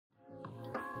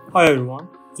Hi everyone,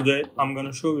 today I'm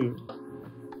gonna show you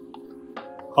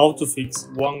how to fix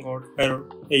Vanguard error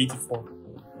 84.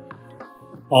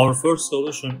 Our first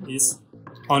solution is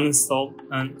uninstall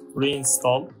and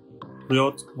reinstall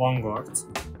Riot Vanguard.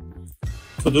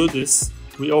 To do this,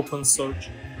 we open search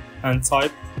and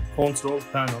type control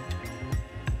panel.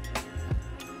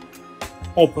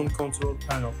 Open control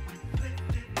panel.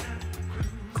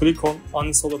 Click on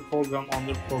uninstall a program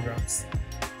under programs.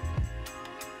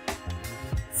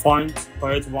 Find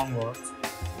Riot Vanguard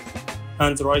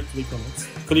and right click on it.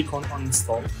 Click on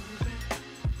uninstall.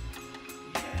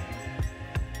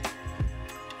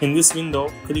 In this window,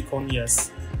 click on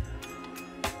yes.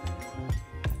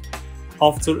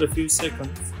 After a few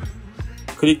seconds,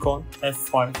 click on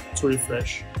F5 to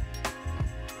refresh.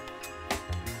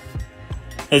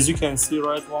 As you can see,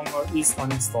 Riot Vanguard is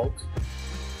uninstalled.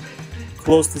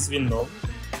 Close this window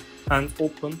and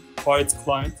open Riot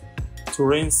Client to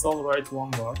reinstall Riot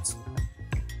Vanguard.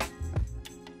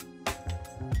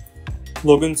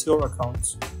 Log into your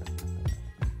account.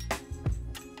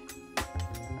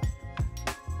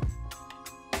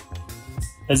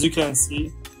 As you can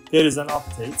see, there is an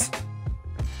update.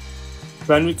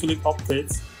 When we click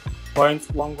update, Riot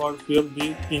Vanguard will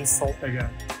be installed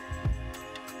again.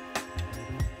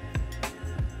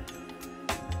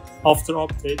 After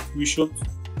update, we should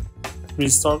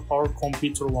restart our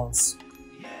computer once.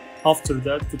 After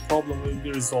that, the problem will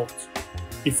be resolved.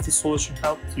 If the solution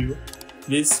helped you,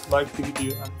 please like the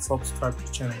video and subscribe to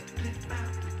the channel.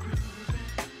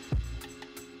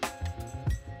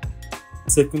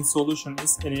 Second solution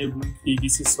is enabling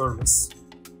VGC service.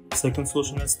 Second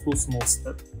solution has two small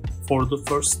steps. For the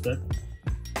first step,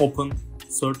 open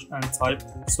search and type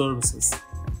services.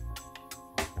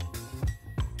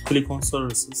 Click on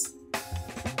services.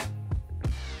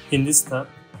 In this tab,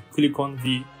 click on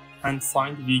V and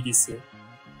find VGC.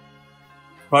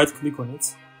 Right click on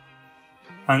it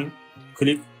and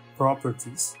click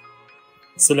Properties.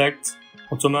 Select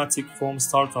Automatic from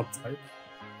Startup type.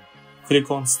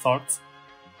 Click on Start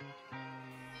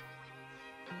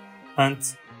and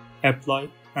Apply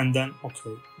and then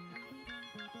OK.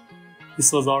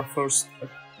 This was our first step.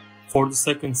 For the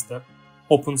second step,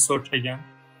 open search again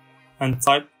and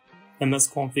type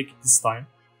msconfig this time.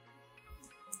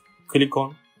 Click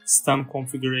on System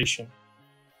Configuration.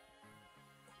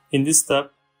 In this tab,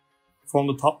 from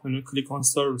the top menu, click on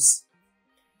Service.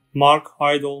 Mark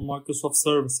Hide All Microsoft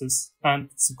Services and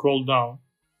scroll down.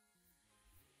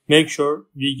 Make sure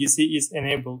VGC is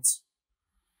enabled.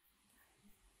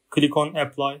 Click on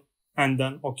Apply and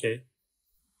then OK.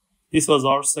 This was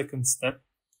our second step.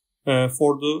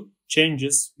 For the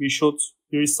changes, we should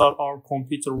restart our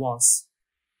computer once.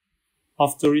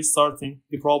 After restarting,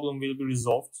 the problem will be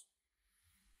resolved.